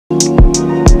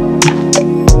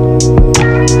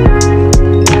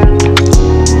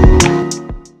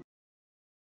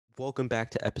Welcome back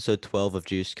to episode 12 of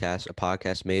JuicedCast, a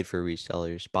podcast made for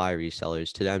resellers by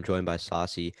resellers. Today I'm joined by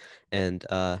Saucyy. And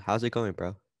how's it going,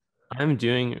 bro? I'm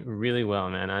doing really well,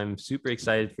 man. I'm super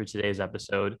excited for today's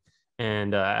episode.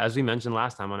 And as we mentioned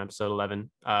last time on episode 11,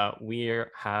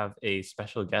 have a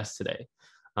special guest today.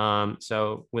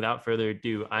 So without further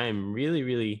ado, I am really,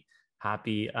 really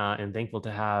happy and thankful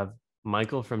to have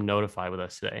Michael from Notify with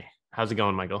us today. How's it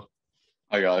going, Michael?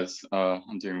 Hi guys,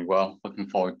 I'm doing well. Looking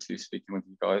forward to speaking with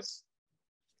you guys.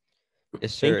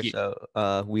 Yes, sir. Thank you.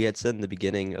 So we had said in the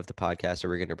beginning of the podcast that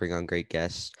we're going to bring on great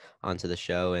guests onto the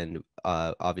show. And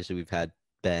obviously we've had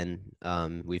Ben,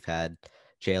 we've had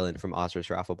Jalen from Oscar's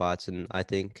Rafflebots. And I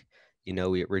think,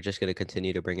 we're just going to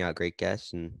continue to bring out great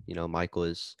guests. And, Michael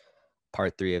is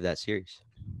part 3 of that series.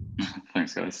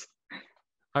 Thanks, guys.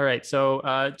 All right.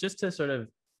 So just to sort of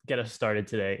get us started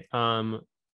today,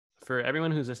 for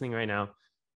everyone who's listening right now,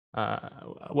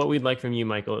 what we'd like from you,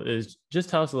 Michael, is just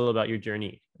tell us a little about your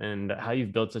journey and how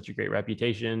you've built such a great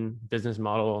reputation, business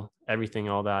model, everything,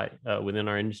 all that within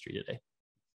our industry today.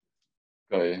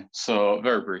 Okay, so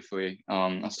very briefly,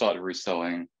 I started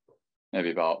reselling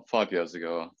maybe about 5 years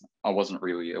ago. I wasn't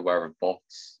really aware of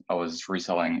bots. I was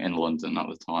reselling in London at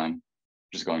the time,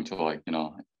 just going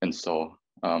to in-store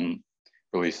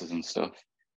releases and stuff.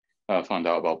 I found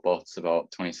out about bots about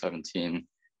 2017.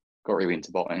 Got really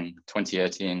into botting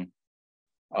 2018.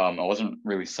 I wasn't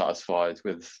really satisfied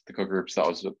with the code groups that I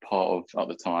was a part of at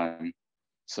the time,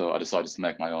 so I decided to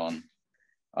make my own.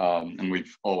 And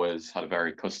we've always had a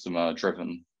very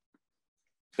customer-driven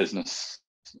business,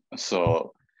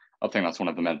 so I think that's one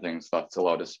of the main things that's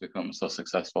allowed us to become so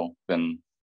successful in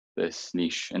this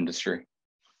niche industry.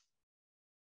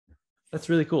 That's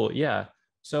really cool. Yeah.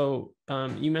 So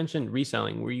you mentioned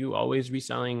reselling. Were you always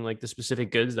reselling like the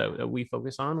specific goods that we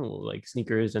focus on, like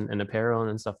sneakers and apparel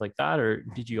and stuff like that? Or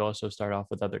did you also start off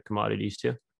with other commodities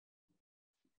too?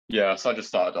 Yeah, so I just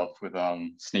started off with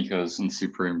sneakers and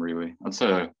Supreme, really. I'd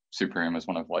say Supreme is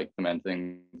one of like the main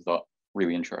things that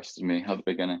really interested me at the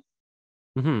beginning.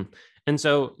 Mm-hmm. And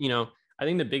so, I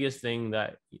think the biggest thing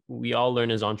that we all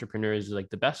learn as entrepreneurs is like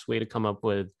the best way to come up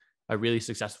with a really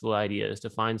successful idea is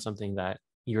to find something that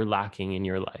you're lacking in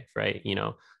your life, right?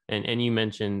 And you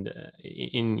mentioned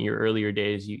in your earlier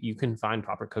days, you couldn't find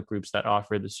proper cook groups that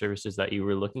offer the services that you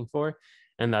were looking for.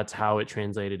 And that's how it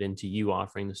translated into you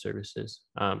offering the services.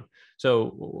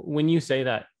 So when you say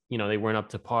that, they weren't up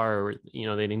to par or,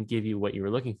 they didn't give you what you were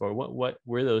looking for, what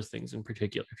were those things in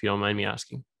particular, if you don't mind me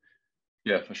asking?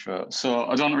 Yeah, for sure. So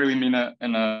I don't really mean it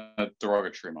in a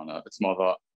derogatory manner. It's more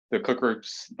that the cook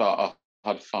groups that I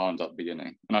had found at the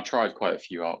beginning, and I tried quite a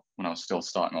few out when I was still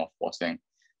starting off botting,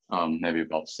 maybe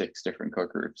about 6 different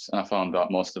cook groups, and I found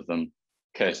that most of them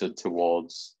catered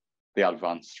towards the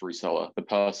advanced reseller, the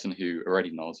person who already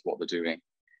knows what they're doing.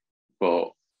 But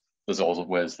there's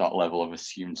always that level of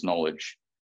assumed knowledge.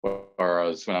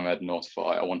 Whereas when I made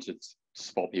Notify, I wanted to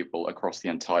support people across the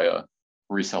entire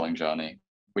reselling journey,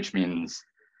 which means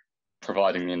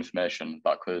providing the information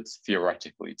that could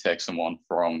theoretically take someone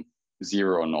from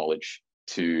zero knowledge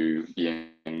to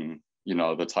being,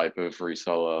 the type of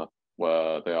reseller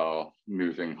where they are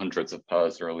moving hundreds of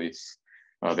pairs a release.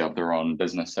 They have their own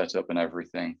business setup and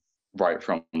everything right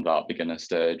from that beginner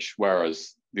stage.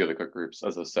 Whereas the other cook groups,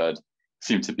 as I said,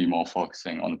 seem to be more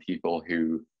focusing on the people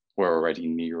who were already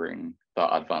nearing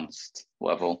that advanced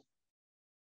level.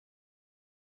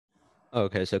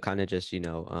 Okay, so kind of just,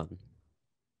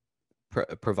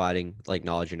 providing like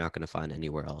knowledge you're not going to find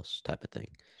anywhere else type of thing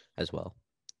as well.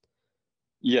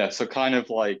 Yeah, so kind of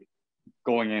like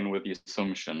going in with the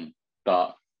assumption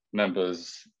that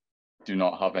members do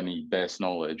not have any base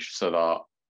knowledge, so that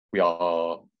we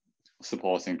are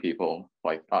supporting people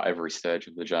like at every stage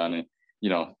of the journey.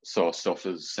 So stuff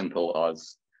as simple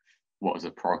as what is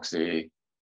a proxy,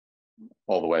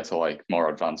 all the way to like more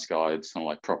advanced guides on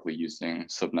like properly using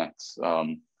subnets,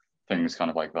 things kind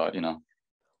of like that.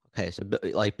 Okay, so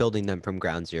like building them from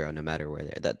ground zero, no matter where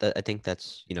they're. That I think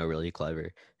that's really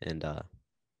clever, and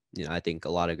I think a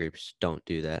lot of groups don't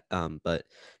do that. But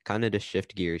kind of to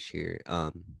shift gears here,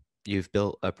 you've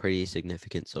built a pretty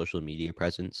significant social media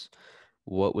presence.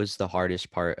 What was the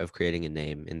hardest part of creating a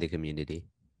name in the community?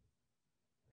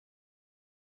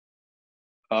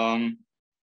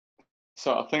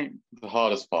 So I think the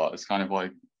hardest part is kind of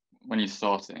like when you're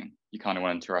starting, you kind of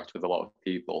want to interact with a lot of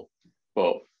people,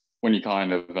 but when you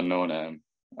kind of a no name,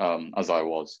 as I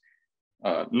was,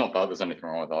 not that there's anything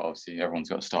wrong with that. Obviously, everyone's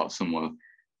got to start somewhere.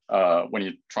 When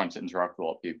you're trying to interact with a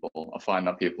lot of people, I find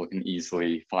that people can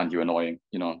easily find you annoying.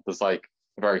 There's like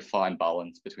a very fine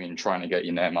balance between trying to get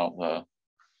your name out there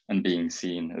and being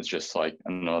seen as just like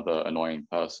another annoying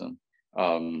person.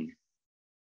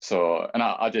 So, and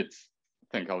I did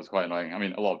think I was quite annoying. I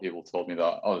mean, a lot of people told me that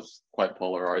I was quite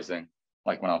polarizing.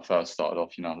 Like when I first started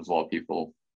off, there was a lot of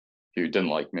people who didn't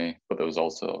like me, but there was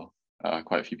also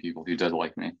quite a few people who did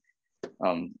like me.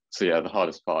 So yeah, the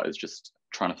hardest part is just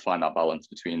trying to find that balance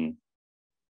between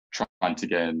trying to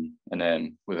gain a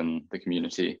name within the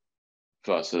community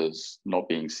versus not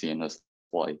being seen as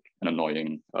like an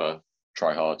annoying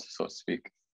try hard, so to speak.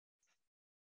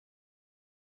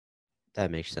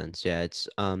 That makes sense. Yeah, it's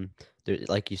there,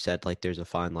 like you said, like there's a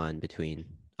fine line between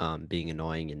being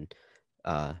annoying and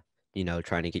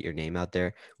trying to get your name out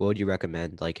there. What would you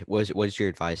recommend? Like, what's your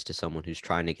advice to someone who's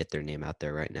trying to get their name out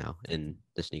there right now in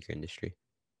the sneaker industry?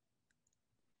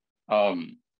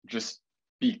 Just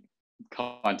be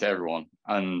kind to everyone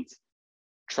and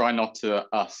try not to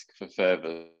ask for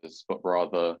favors, but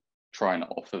rather try and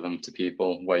offer them to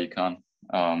people where you can.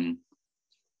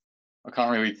 I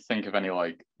can't really think of any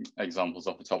like examples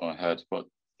off the top of my head, but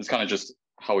it's kind of just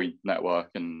how we network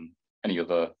in any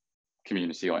other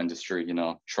community or industry,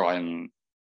 try and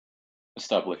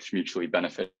establish mutually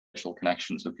beneficial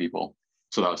connections with people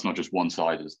so that it's not just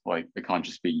one-sided. Like it can't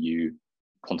just be you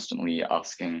constantly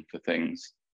asking for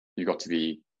things. You've got to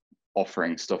be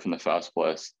offering stuff in the first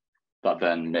place that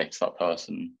then makes that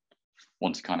person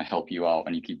want to kind of help you out,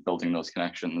 and you keep building those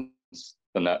connections.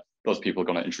 Then those people are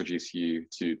going to introduce you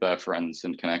to their friends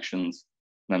and connections.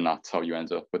 And then that's how you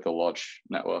end up with a large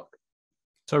network.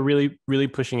 So really, really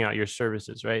pushing out your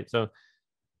services, right? So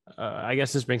I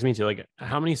guess this brings me to like,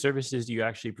 how many services do you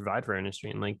actually provide for our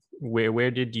industry? And like, where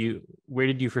did you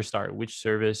first start? Which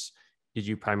service did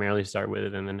you primarily start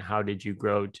with? And then how did you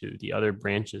grow to the other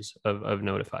branches of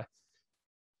Notify?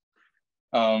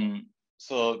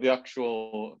 So the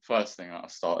actual first thing that I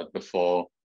started before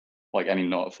like any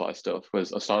Notify stuff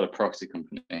was I started a proxy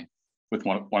company with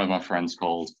one of my friends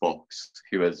called Box,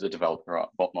 who is a developer at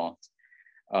Botmart.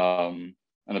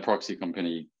 And the proxy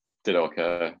company did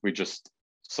okay. We just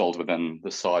sold within the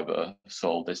cyber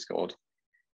soul Discord.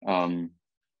 But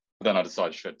then I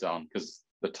decided to shut down because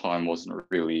the time wasn't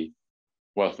really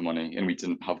worth the money and we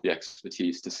didn't have the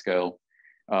expertise to scale.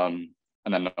 And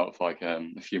then Notify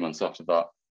came a few months after that,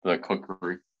 the Cook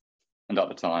Group. And at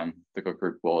the time, the Cook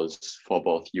Group was for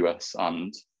both US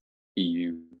and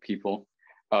EU people.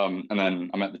 And then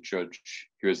I met the judge,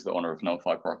 who is the owner of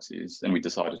Notify Proxies, and we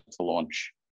decided to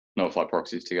launch Notify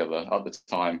Proxies together. At the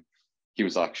time, he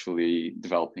was actually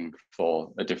developing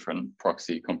for a different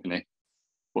proxy company,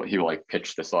 but he like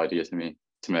pitched this idea to me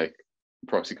to make a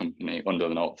proxy company under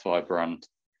the Notify brand,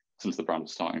 since the brand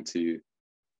was starting to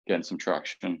gain some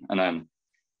traction. And then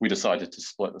we decided to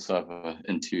split the server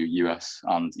into US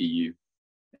and EU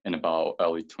in about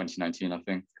early 2019, I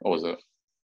think. Or was it?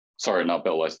 Sorry, no, a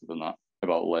bit later than that,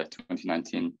 about late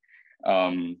 2019.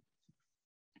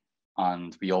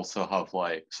 And we also have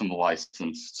like some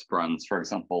licensed brands, for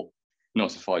example,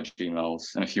 Notify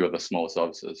Gmails and a few other smaller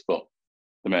services, but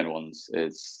the main ones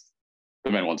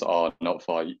are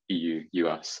Notify EU,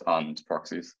 US, and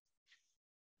proxies.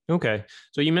 Okay.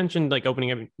 So you mentioned like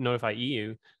opening up Notify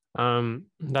EU.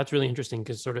 That's really interesting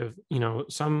because sort of,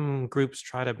 some groups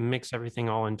try to mix everything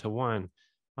all into one.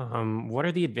 What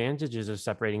are the advantages of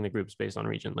separating the groups based on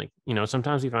region? Like,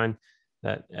 sometimes we find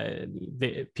that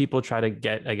people try to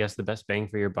get, I guess, the best bang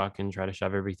for your buck and try to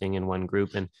shove everything in one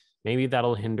group. And maybe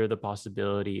that'll hinder the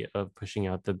possibility of pushing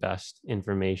out the best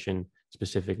information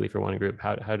specifically for one group.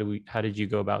 How did you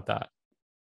go about that?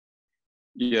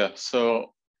 Yeah,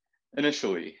 so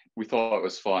initially we thought it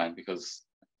was fine because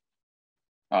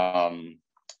kind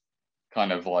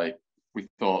of like we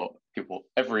thought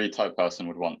every type person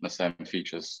would want the same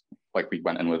features. Like we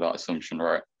went in with that assumption,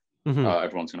 right? Mm-hmm.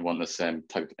 Everyone's going to want the same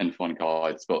type of info and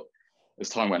guides. But as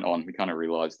time went on, we kind of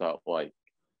realized that like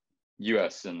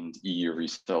US and EU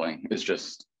reselling is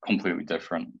just completely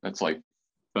different. It's like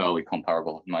barely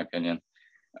comparable, in my opinion.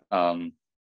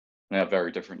 They have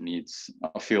very different needs.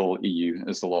 I feel EU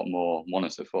is a lot more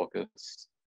monitor focused,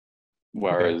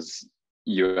 whereas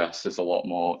US is a lot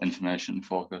more information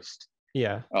focused.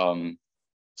 Yeah.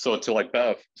 So to like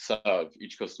better serve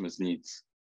each customer's needs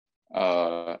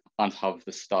and have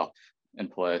the staff in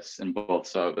place in both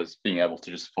servers, being able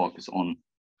to just focus on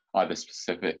either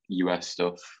specific US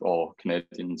stuff or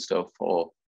Canadian stuff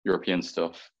or European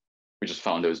stuff, we just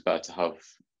found it was better to have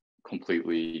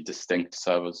completely distinct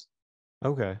servers.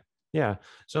 Okay. Yeah.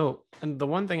 So, and the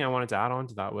one thing I wanted to add on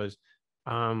to that was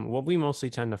what we mostly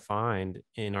tend to find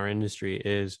in our industry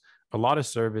is a lot of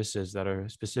services that are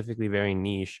specifically very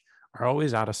niche are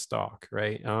always out of stock,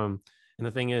 right? And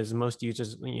the thing is, most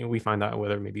users, we find out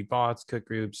whether maybe bots, cook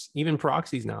groups, even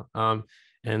proxies now.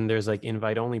 And there's like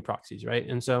invite only proxies, right?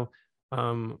 And so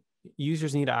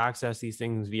users need to access these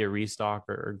things via restock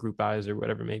or group buys or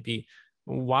whatever it may be.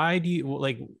 Why do you,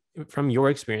 like, from your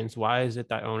experience, why is it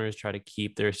that owners try to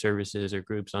keep their services or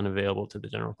groups unavailable to the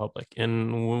general public?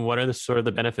 And what are the sort of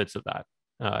the benefits of that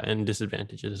and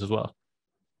disadvantages as well?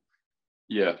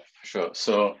 Yeah, for sure.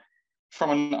 So from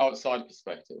an outside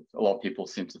perspective, a lot of people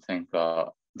seem to think that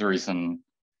the reason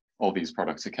all these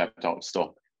products are kept out of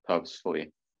stock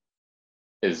purposefully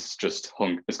is just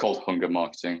it's called hunger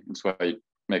marketing. It's where you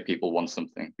make people want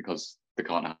something because they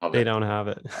can't have They it. don't have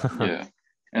it. Yeah.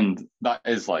 And that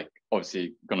is like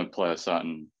obviously going to play a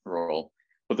certain role.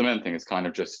 But the main thing is kind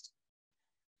of just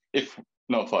if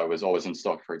Notify was always in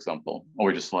stock, for example, or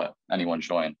we just let anyone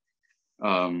join,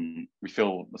 we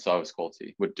feel the service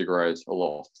quality would degrade a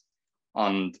lot.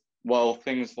 And while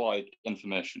things like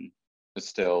information is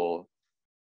still,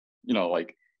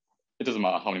 like it doesn't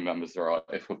matter how many members there are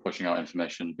if we're pushing out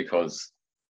information because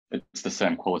it's the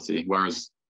same quality. Whereas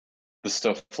the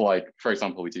stuff like, for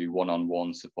example, we do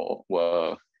one-on-one support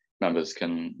where members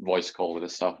can voice call with a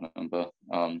staff member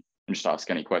and just ask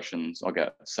any questions or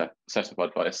get set of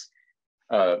advice.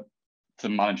 To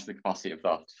manage the capacity of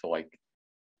that for like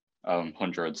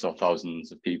hundreds or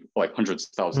thousands of people, like hundreds of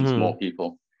thousands more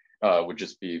people, would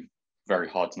just be very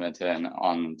hard to maintain,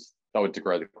 and that would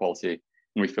degrade the quality.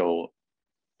 And we feel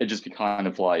it'd just be kind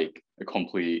of like a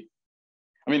complete.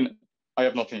 I mean, I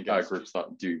have nothing against groups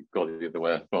that do go the other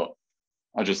way, but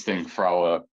I just think for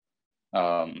our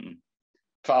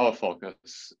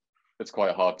focus, it's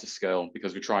quite hard to scale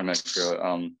because we try and make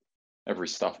sure every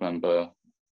staff member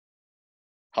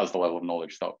has the level of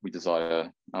knowledge that we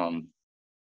desire.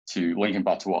 To linking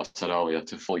back to what I said earlier,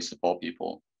 to fully support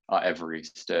people at every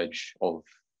stage of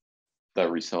their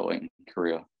reselling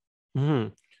career. Mm-hmm.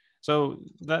 So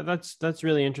that's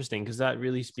really interesting because that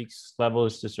really speaks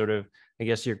levels to sort of, I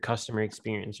guess, your customer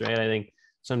experience, right? I think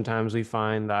sometimes we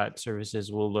find that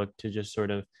services will look to just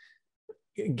sort of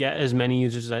get as many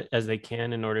users as they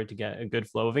can in order to get a good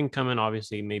flow of income, and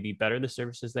obviously maybe better the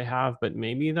services they have, but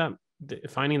maybe that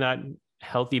finding that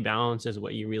healthy balance is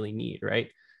what you really need, right?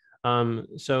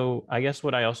 So I guess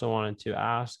what I also wanted to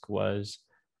ask was,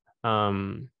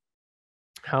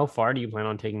 how far do you plan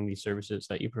on taking these services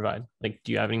that you provide? Like,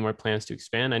 do you have any more plans to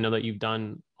expand? I know that you've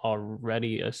done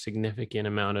already a significant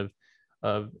amount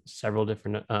of several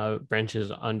different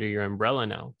branches under your umbrella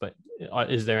now, but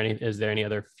is there any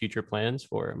other future plans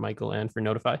for Michael and for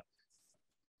Notify?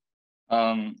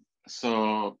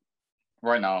 So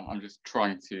right now I'm just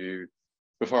trying to,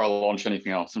 before I launch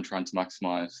anything else, I'm trying to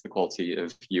maximize the quality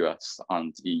of US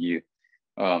and EU.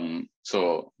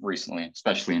 So recently,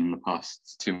 especially in the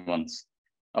past 2 months,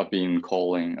 I've been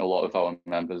calling a lot of our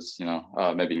members,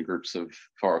 maybe in groups of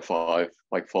 4 or 5,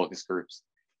 like focus groups,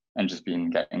 and just been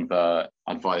getting their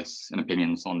advice and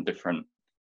opinions on different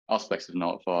aspects of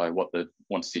Notify, what they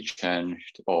want to see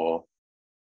changed or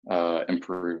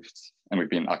improved. And we've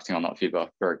been acting on that feedback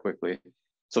very quickly.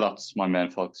 So that's my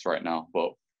main focus right now.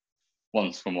 But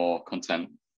once we're more content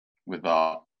with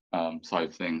that side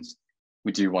of things,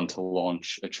 we do want to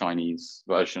launch a Chinese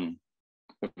version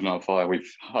of Notify.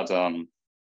 We've had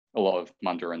a lot of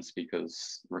Mandarin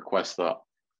speakers request that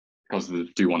because they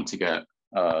do want to get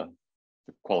the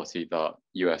quality that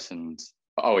US and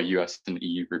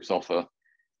EU groups offer,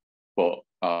 but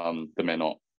they may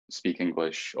not speak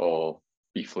English or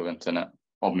be fluent in it,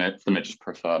 or they may just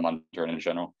prefer Mandarin in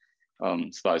general.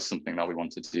 So that is something that we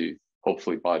want to do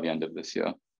hopefully by the end of this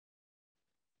year.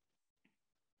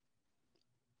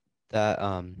 That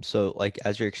so like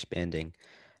as you're expanding,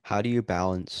 how do you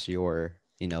balance your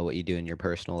what you do in your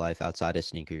personal life outside of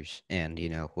sneakers and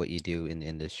what you do in the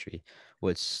industry?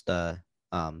 What's the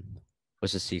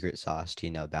secret sauce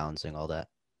to balancing all that?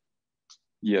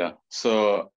 Yeah,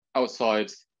 so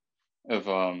outside of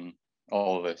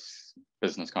all of this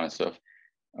business kind of stuff,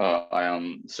 I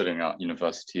am studying at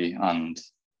university and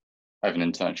I have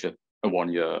an internship, a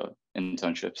 1-year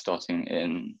internship starting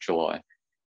in July.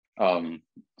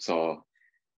 So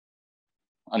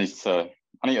I need to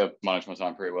manage my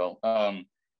time pretty well.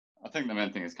 I think the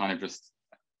main thing is kind of just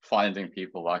finding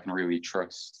people that I can really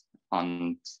trust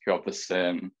and who have the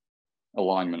same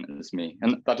alignment as me.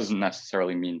 And that doesn't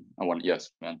necessarily mean I want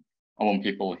yes men. I want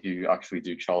people who actually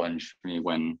do challenge me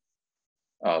when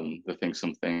they think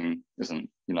something isn't,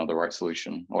 the right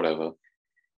solution or whatever.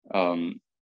 And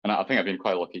I think I've been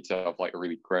quite lucky to have like a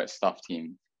really great staff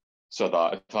team, so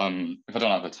that if I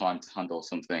don't have the time to handle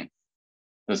something,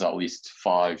 there's at least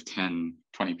 5, 10,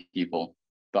 20 people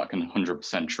that I can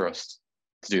 100% trust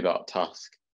to do that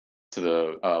task to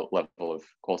the level of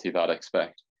quality that I'd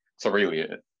expect. So really,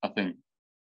 I think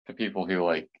for people who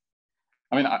I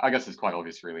guess it's quite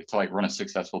obvious really, to like run a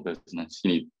successful business,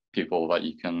 you need people that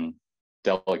you can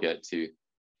delegate to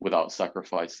without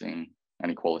sacrificing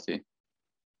any quality.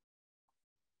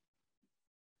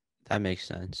 That makes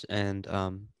sense. And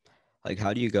like,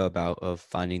 how do you go about of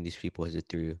finding these people? Is it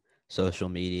through social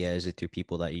media? Is it through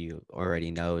people that you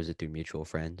already know? Is it through mutual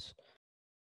friends?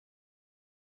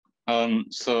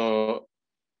 So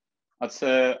I'd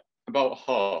say about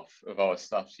half of our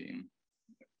staff team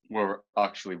were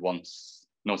actually once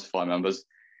Notify members.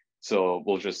 So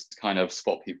we'll just kind of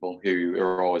spot people who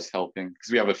are always helping,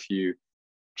 because we have a few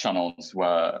channels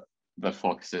where the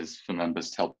focus is for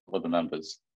members to help other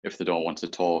members if they don't want to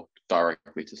talk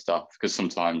directly to staff, because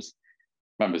sometimes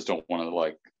members don't want to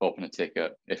like open a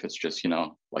ticket if it's just, you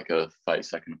know, like a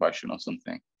 30-second question or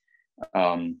something.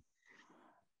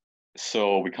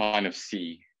 So we kind of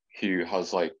see who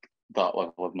has like that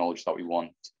level of knowledge that we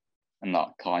want and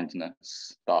that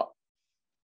kindness that,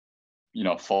 you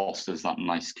know, fosters that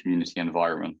nice community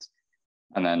environment.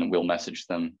 And then we'll message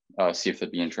them, see if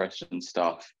they'd be interested in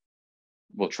stuff.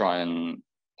 We'll try and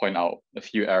point out a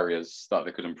few areas that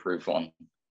they could improve on.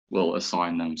 We'll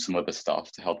assign them some other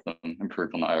stuff to help them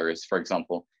improve on that areas. For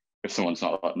example, if someone's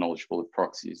not that knowledgeable with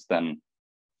proxies, then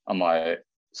I might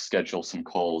schedule some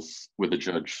calls with the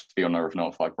judge, the owner of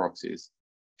Notify proxies,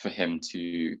 for him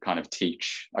to kind of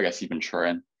teach, I guess even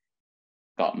train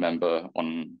that member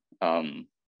on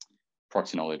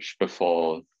proxy knowledge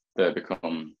before they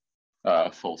become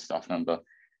a full staff member.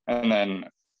 And then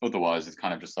otherwise, it's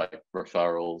kind of just like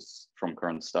referrals from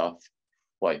current staff.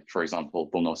 Like, for example,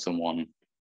 they'll know someone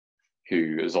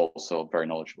who is also very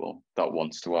knowledgeable that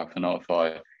wants to work for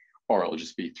Notify, or it'll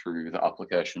just be through the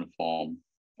application form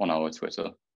on our Twitter.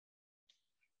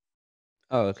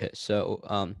 Oh, okay. So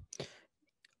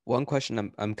one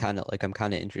question I'm kind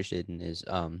of interested in is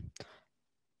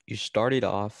you started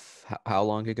off how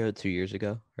long ago? 2 years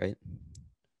ago, right?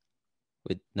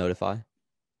 With Notify.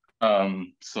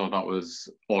 So that was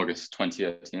August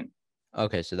 2018.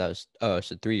 Okay, so that was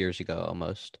so 3 years ago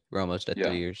almost. We're almost at Yeah.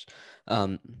 3 years.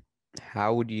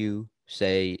 How would you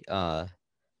say how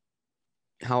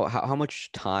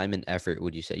much time and effort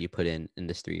would you say you put in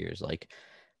this 3 years, like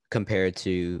compared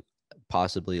to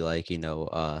possibly like, you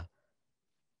know,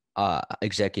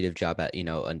 executive job at, you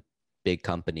know, a big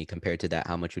company? Compared to that,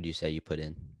 how much would you say you put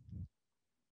in?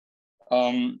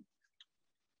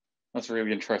 That's a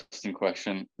really interesting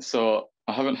question. So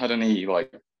I haven't had any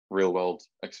like real world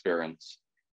experience,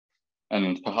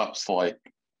 and perhaps like,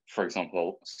 for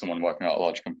example, someone working at a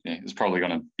large company is probably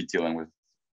going to be dealing with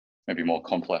maybe more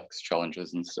complex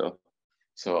challenges and stuff.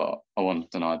 So I won't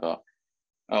deny that.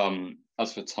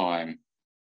 As for time,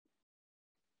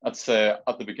 I'd say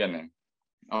at the beginning,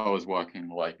 I was working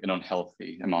like an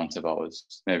unhealthy amount of hours,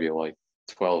 maybe like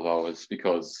 12 hours,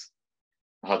 because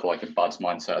I had like a bad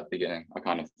mindset at the beginning. I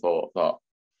kind of thought that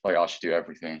like I should do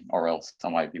everything or else I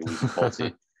might be losing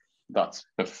quality. That's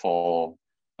before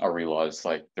I realized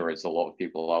like there is a lot of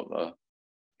people out there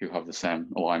who have the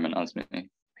same alignment as me,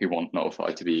 who want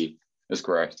Notify to be as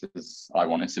great as I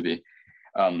want it to be.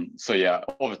 So yeah,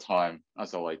 over time,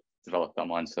 as I like developed that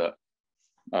mindset,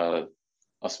 I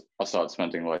started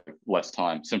spending like less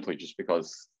time simply just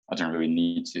because I didn't really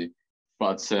need to. But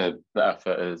I'd say the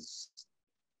effort is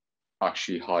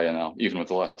actually higher now, even with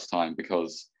the less time,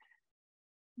 because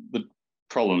the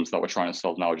problems that we're trying to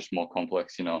solve now are just more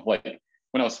complex. You know, like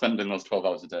when I was spending those 12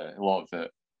 hours a day, a lot of it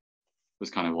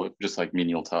was kind of just like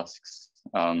menial tasks,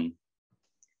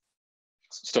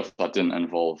 stuff that didn't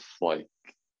involve like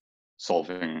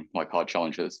solving like hard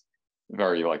challenges,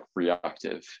 very like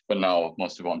reactive. But now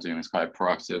most of what I'm doing is kind of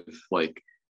proactive, like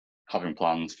having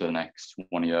plans for the next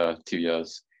 1 year, 2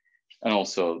 years, and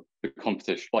also the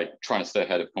competition, like trying to stay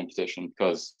ahead of competition,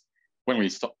 because when we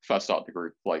first started the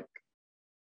group, like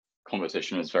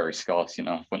competition was very scarce, you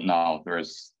know, but now there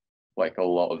is like a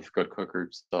lot of good cook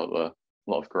groups out there, a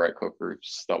lot of great cook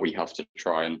groups that we have to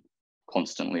try and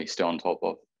constantly stay on top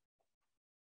of.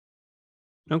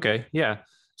 Okay, yeah.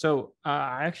 So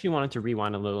I actually wanted to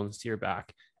rewind a little and steer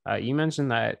back. You mentioned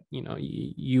that, you know,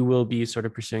 you will be sort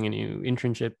of pursuing a new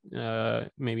internship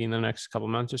maybe in the next couple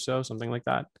months or so, something like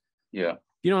that. Yeah.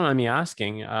 If you don't mind me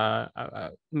asking,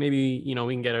 maybe, you know,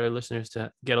 we can get our listeners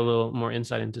to get a little more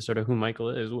insight into sort of who Michael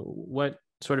is. What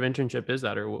sort of internship is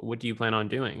that, or what do you plan on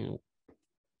doing?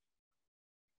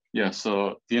 Yeah,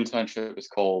 so the internship is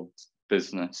called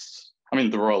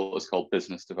the role is called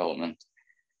business development.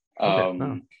 Okay.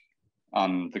 Wow.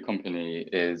 And the company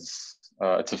is,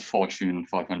 it's a Fortune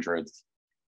 500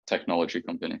 technology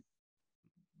company.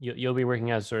 You'll be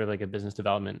working as sort of like a business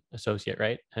development associate,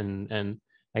 right? And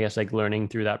I guess like learning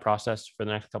through that process for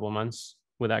the next couple of months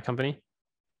with that company.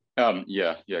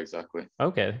 Yeah, exactly.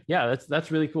 Okay. Yeah,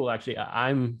 that's really cool. Actually,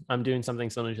 I'm doing something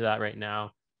similar to that right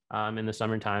now, in the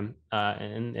summertime.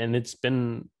 And it's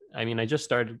been, I mean, I just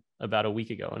started about a week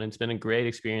ago, and it's been a great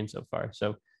experience so far.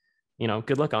 So,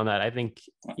 good luck on that. I think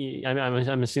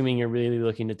I'm assuming you're really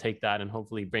looking to take that and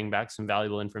hopefully bring back some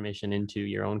valuable information into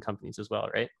your own companies as well,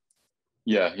 right?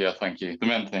 Yeah, thank you. The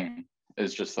main thing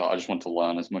is just that I just want to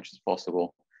learn as much as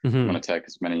possible. I'm Mm-hmm. going to take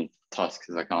as many tasks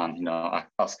as I can. I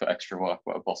ask for extra work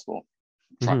where possible,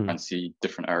 try Mm-hmm. and see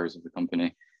different areas of the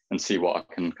company and see what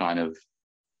I can kind of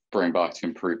bring back to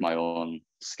improve my own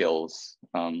skills,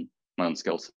 my own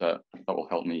skill set that will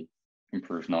help me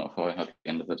improve Notify at the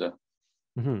end of the day.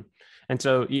 Mm-hmm. And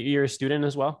so you're a student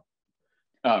as well?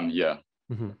 Yeah.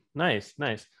 Mm-hmm. Nice.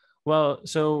 Well,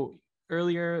 so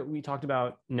earlier we talked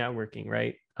about networking,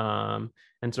 right?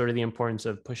 And sort of the importance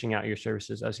of pushing out your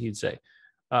services, as you'd say.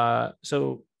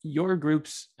 So your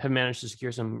groups have managed to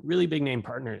secure some really big name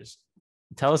partners.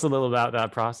 Tell us a little about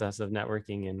that process of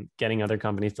networking and getting other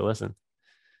companies to listen.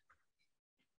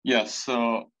 Yeah,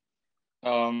 so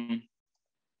a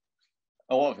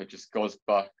lot of it just goes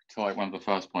back to like one of the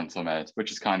first points I made,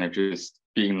 which is kind of just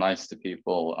being nice to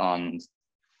people and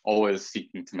always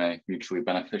seeking to make mutually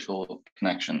beneficial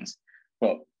connections.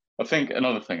 But I think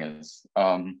another thing is,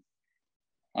 I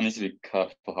need to be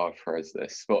careful how I phrase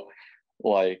this, but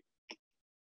like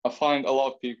I find a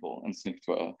lot of people in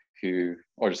sneaker Twitter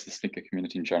or just the sneaker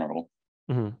community in general,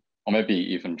 Mm-hmm. or maybe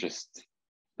even just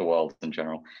the world in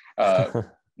general,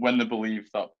 when they believe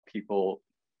that people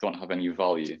don't have any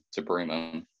value to bring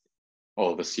them,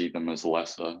 or they see them as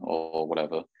lesser or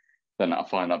whatever, then I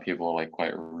find that people are like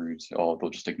quite rude, or they'll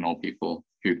just ignore people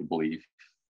who they believe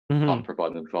Mm-hmm. can't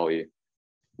provide them value.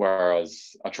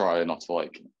 Whereas I try not to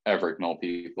like ever ignore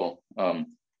people,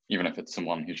 even if it's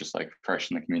someone who's just like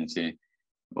fresh in the community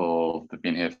or they've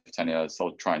been here for 10 years,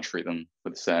 I'll try and treat them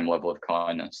with the same level of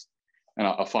kindness. And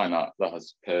I find that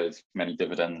has paid many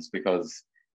dividends because,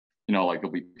 like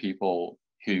there'll be people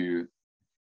who,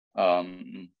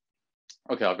 okay,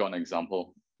 I've got an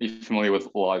example. Are you familiar with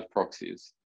live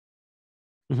proxies?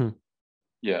 Mm-hmm.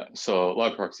 Yeah, so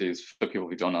live proxies, for people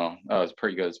who don't know, it's a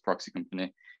pretty good proxy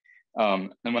company.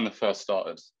 And when they first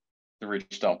started, they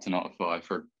reached out to Notify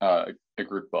for a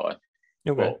group buy,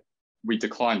 Okay. but we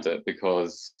declined it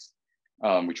because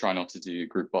we try not to do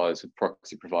group buys with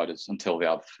proxy providers until they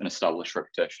have an established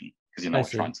reputation, because I we're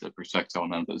see. trying to protect our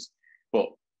members. But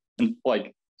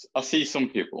like I see some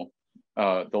people,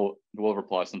 they'll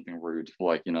reply something rude,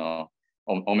 like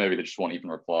or maybe they just won't even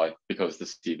reply because they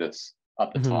see this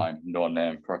at the Mm-hmm. time, no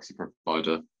name proxy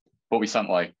provider. But we sent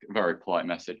like a very polite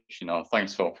message,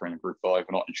 thanks for offering a group buy. We're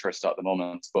not interested at the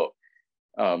moment, but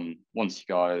once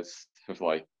you guys have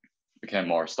like became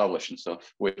more established and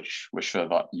stuff, which we're sure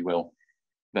that you will,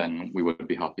 then we would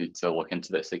be happy to look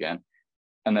into this again.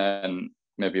 And then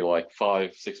maybe like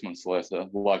 5-6 months later,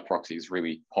 live proxies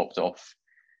really popped off.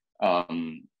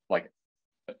 Like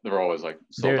they're always like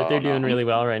sold They're out doing now. really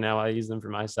well right now. I use them for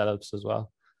my setups as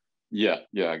well. Yeah,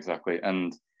 exactly.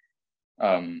 And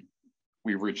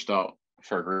we reached out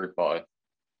for a group buy,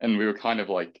 and we were kind of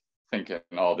like thinking,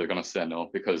 oh, they're gonna say no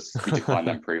because we declined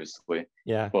them previously.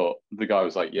 Yeah. But the guy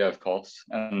was like, yeah, of course.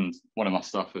 And one of my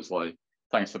staff was like,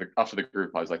 after the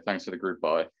group, I was like, thanks for the group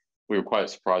buy. We were quite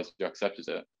surprised you accepted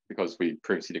it because we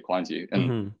previously declined you.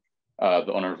 And Mm-hmm.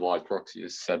 the owner of Live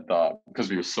Proxies said that because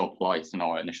we were so polite in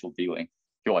our initial dealing,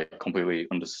 he like completely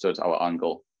understood our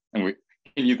angle, and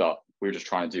he knew that we were just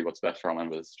trying to do what's best for our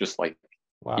members, just like he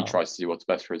Wow. tries to do what's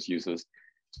best for his users.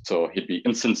 So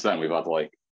and since then we've got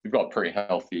a pretty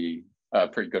healthy,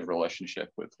 pretty good relationship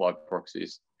with Live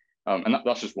Proxies, and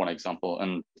that's just one example.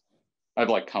 And I have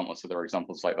like countless other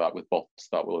examples like that with bots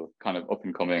that were kind of up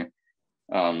and coming.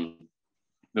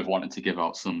 They've wanted to give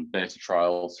out some beta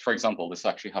trials. For example, this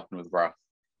actually happened with Wrath.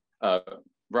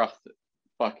 Wrath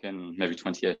back in maybe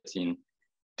 2018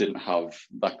 didn't have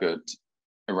that good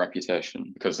a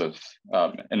reputation because of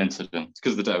an incident.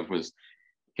 Because the dev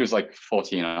he was like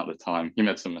 14 at the time. He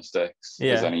made some mistakes,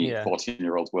 as any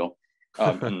 14-year-old will.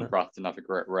 And Wrath didn't have a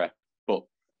great rep, but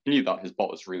he knew that his bot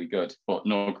was really good, but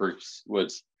no groups would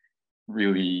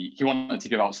really. He wanted to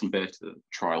give out some beta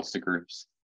trials to groups,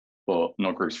 but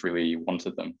no groups really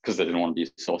wanted them because they didn't want to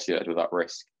be associated with that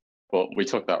risk. But we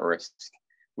took that risk.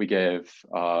 We gave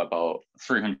about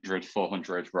 300,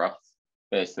 400 Wrath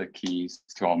basic keys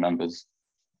to our members.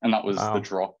 And that was the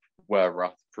drop where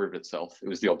Wrath proved itself. It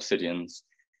was the Obsidians.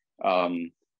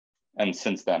 And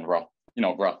since then, Wrath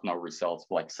now resells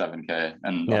for like 7K,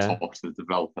 and I talk to the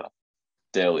developer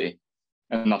daily.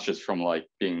 And that's just from like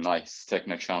being nice,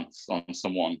 taking a chance on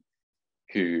someone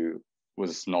who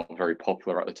was not very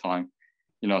popular at the time.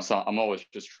 so I'm always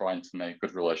just trying to make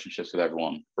good relationships with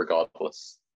everyone,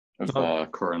 regardless of Well, their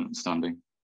current standing.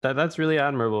 that's really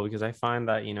admirable, because I find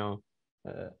that,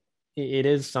 uh, it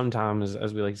is sometimes,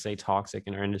 as we like to say, toxic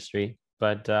in our industry.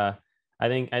 But I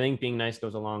think being nice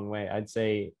goes a long way. I'd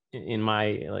say in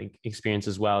my like experience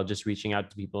as well, just reaching out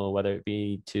to people, whether it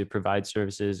be to provide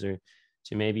services or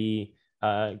to maybe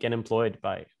get employed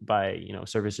by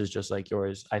services just like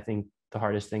yours. I think the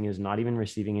hardest thing is not even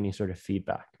receiving any sort of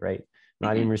feedback, right?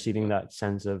 Not even receiving that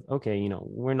sense of, okay,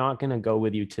 we're not going to go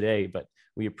with you today, but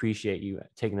we appreciate you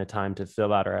taking the time to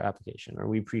fill out our application, or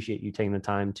we appreciate you taking the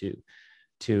time to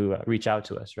reach out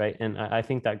to us, right? And I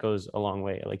think that goes a long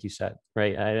way, like you said,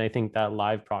 right? I think that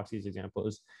live proxies example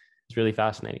is really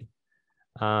fascinating.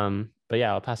 But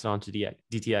yeah, I'll pass it on to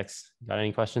DTX. Got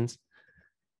any questions?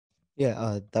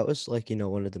 Yeah, that was like,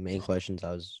 one of the main questions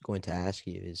I was going to ask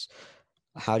you is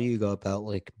how do you go about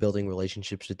like building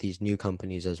relationships with these new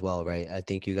companies as well, right? I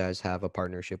think you guys have a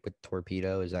partnership with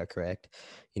Torpedo, is that correct?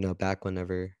 Back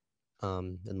whenever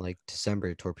in like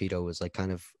December, Torpedo was like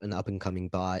kind of an up and coming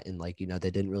bot, and like,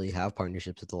 they didn't really have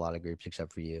partnerships with a lot of groups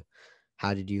except for you.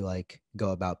 How did you like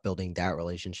go about building that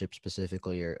relationship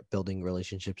specifically, or building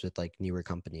relationships with like newer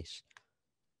companies?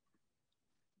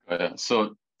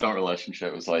 So that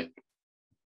relationship was like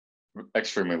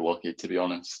extremely lucky, to be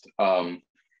honest.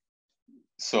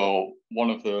 So one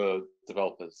of the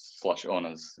developers /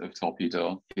 owners of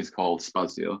Torpedo, he's called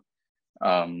Spazio,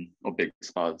 or Big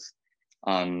Spaz,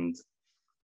 and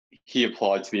he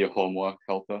applied to be a homework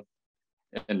helper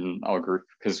in our group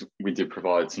because we do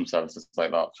provide some services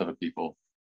like that for the people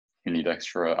who need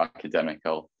extra academic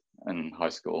help in high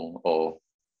school or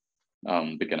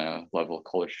beginner level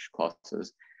college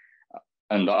classes.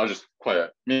 And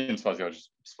me and Spazio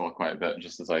just spoke quite a bit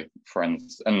just as like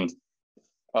friends. And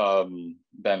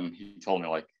then he told me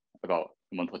like about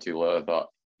a month or two later that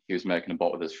he was making a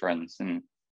bot with his friends and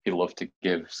he'd love to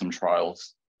give some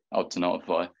trials out to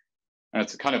Notify. And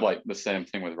it's kind of like the same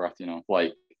thing with Wrath,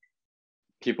 like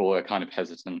people are kind of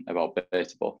hesitant about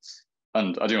beta bots.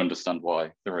 And I do understand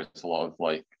why. There is a lot of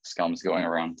like scams going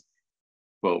around.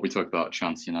 But we took that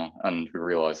chance, and we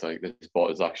realized like this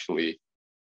bot is actually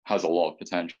has a lot of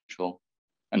potential.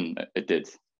 And it did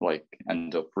like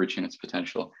end up reaching its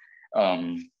potential.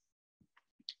 And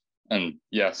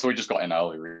yeah, so we just got in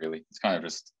early, really. It's kind of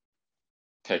just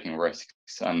taking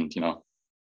risks and,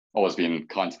 always being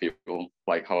kind to people.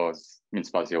 Like how me and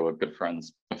Spazio were good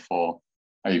friends before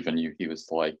I even knew he was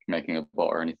like making a bot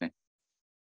or anything.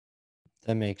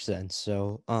 That makes sense.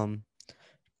 So,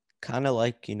 kind of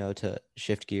like, to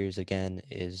shift gears again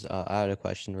is I had a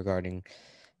question regarding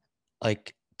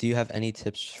like, do you have any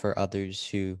tips for others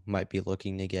who might be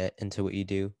looking to get into what you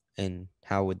do, and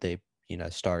how would they,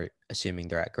 start, assuming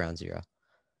they're at ground zero?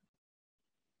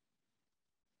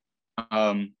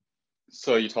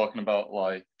 So you're talking about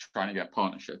like trying to get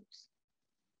partnerships?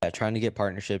 Yeah, trying to get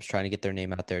partnerships, trying to get their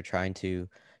name out there, trying to,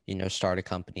 start a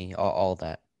company, all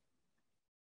that.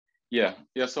 Yeah.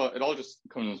 So it all just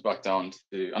comes back down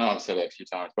to, I know I've said it a few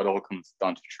times, but it all comes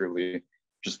down to truly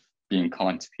just being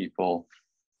kind to people,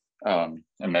 and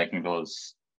making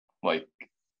those like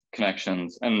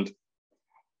connections. And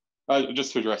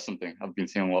just to address something I've been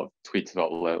seeing a lot of tweets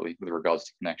about lately with regards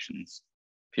to connections.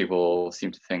 People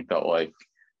seem to think that like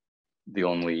the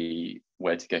only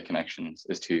way to get connections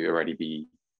is to already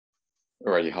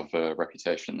have a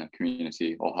reputation in the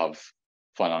community or have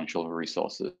financial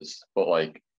resources. But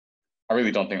like, I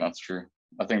really don't think that's true.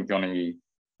 I think the only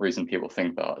reason people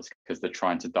think that is because they're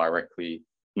trying to directly,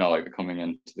 like they're coming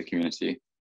into the community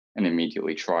and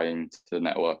immediately trying to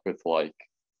network with like,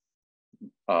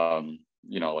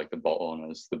 like the bot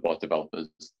owners, the bot developers.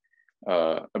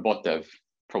 A bot dev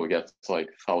probably gets like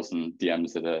 1,000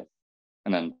 DMs a day,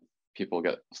 and then people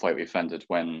get slightly offended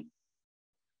when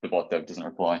the bot dev doesn't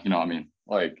reply. You know what I mean?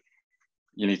 Like,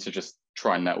 you need to just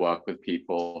try and network with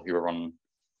people who are on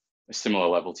a similar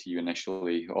level to you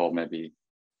initially, or maybe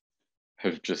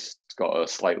have just got a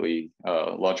slightly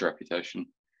larger reputation,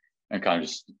 and kind of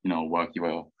just work your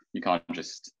way up. You can't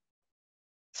just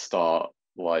start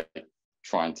like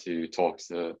trying to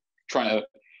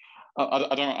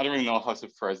I don't really know how to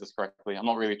phrase this correctly. I'm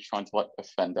not really trying to like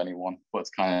offend anyone, but it's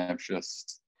kind of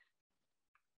just,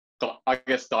 I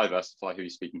guess, diversify who you're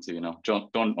speaking to. Don't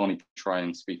only try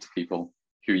and speak to people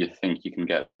who you think you can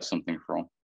get something from.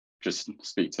 Just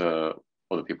speak to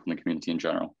other people in the community in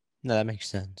general. No, that makes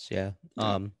sense. Yeah.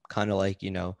 Kind of like,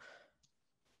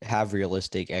 have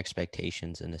realistic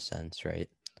expectations in a sense, right?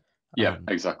 Yeah,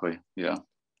 exactly. Yeah.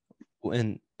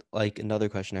 And like another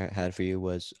question I had for you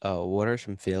was, what are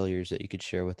some failures that you could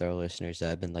share with our listeners that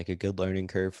have been like a good learning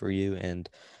curve for you, and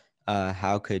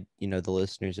how could, the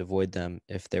listeners avoid them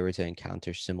if they were to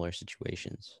encounter similar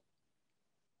situations?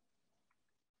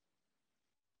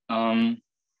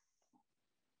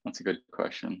 That's a good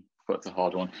question, but it's a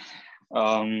hard one.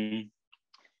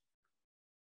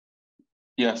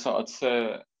 Yeah, so I'd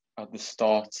say at the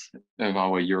start of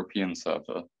our European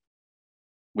server,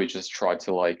 we just tried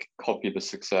to like copy the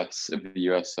success of the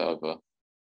US server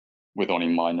with only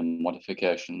minor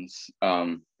modifications.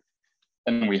 And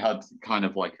we had kind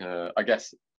of like I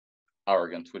guess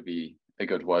arrogant would be a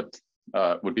good word,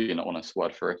 would be an honest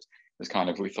word for it. It's kind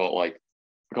of, we thought like,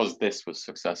 because this was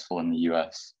successful in the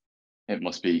US, it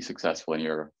must be successful in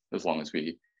Europe as long as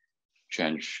we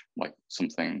change like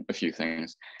a few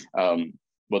things.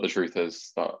 But the truth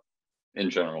is that in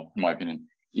general, in my opinion,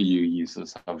 EU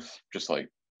users have just like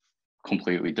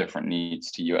completely different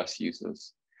needs to US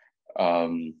users.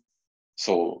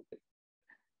 So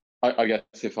I guess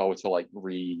if I were to like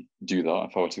redo that,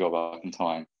 if I were to go back in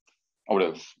time, I would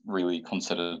have really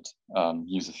considered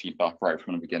user feedback right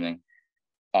from the beginning,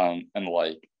 and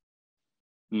like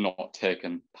not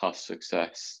taken past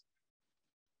success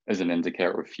as an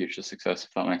indicator of future success, if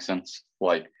that makes sense.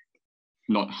 Like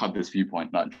not had this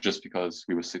viewpoint that just because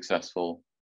we were successful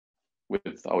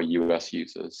with our US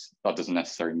users, that doesn't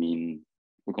necessarily mean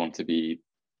we're going to be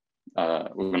we're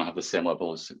going to have the same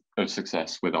level of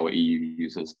success with our EU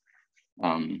users.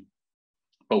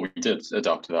 But we did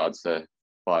adapt to that, I'd say,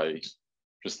 by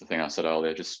just the thing I said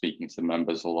earlier, just speaking to the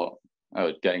members a lot,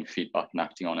 getting feedback and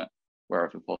acting on it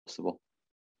wherever possible.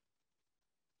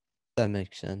 That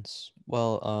makes sense.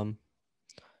 Well,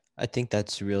 I think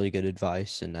that's really good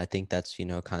advice, and I think that's,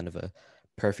 kind of a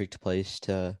perfect place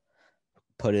to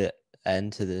put it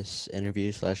end to this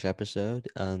interview / episode.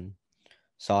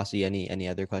 Saucyy, any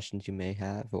other questions you may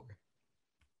have, or?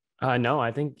 No,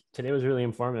 I think today was really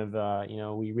informative.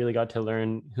 We really got to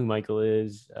learn who Michael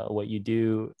is, what you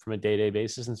do from a day-to-day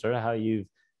basis, and sort of how you've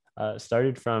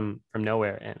started from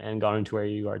nowhere and gone into where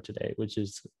you are today, which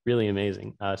is really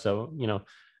amazing. So,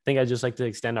 I think I'd just like to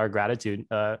extend our gratitude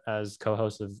as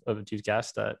co-host of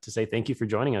JuicedCast to say thank you for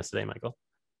joining us today, Michael.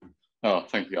 Oh,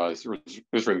 thank you guys. It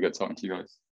was really good talking to you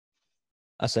guys.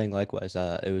 I was saying likewise.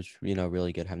 It was,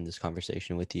 really good having this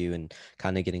conversation with you and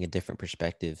kind of getting a different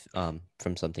perspective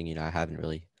from something, I haven't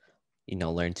really,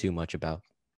 learned too much about.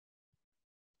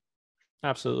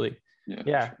 Absolutely.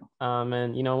 Yeah. Sure.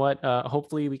 And you know what?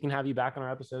 Hopefully we can have you back on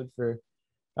our episode for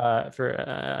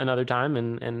another time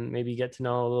and maybe get to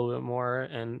know a little bit more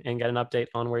and get an update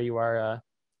on where you are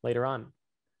later on.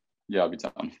 Yeah, I'll be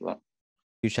down for that.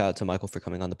 Huge shout out to Michael for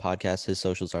coming on the podcast. His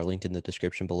socials are linked in the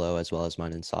description below, as well as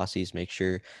mine and Saucy's. Make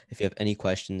sure if you have any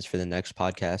questions for the next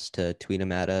podcast to tweet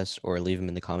them at us or leave them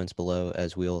in the comments below,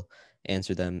 as we'll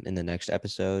answer them in the next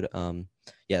episode.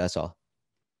 Yeah, that's all.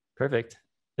 Perfect.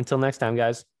 Until next time,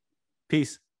 guys.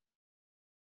 Peace.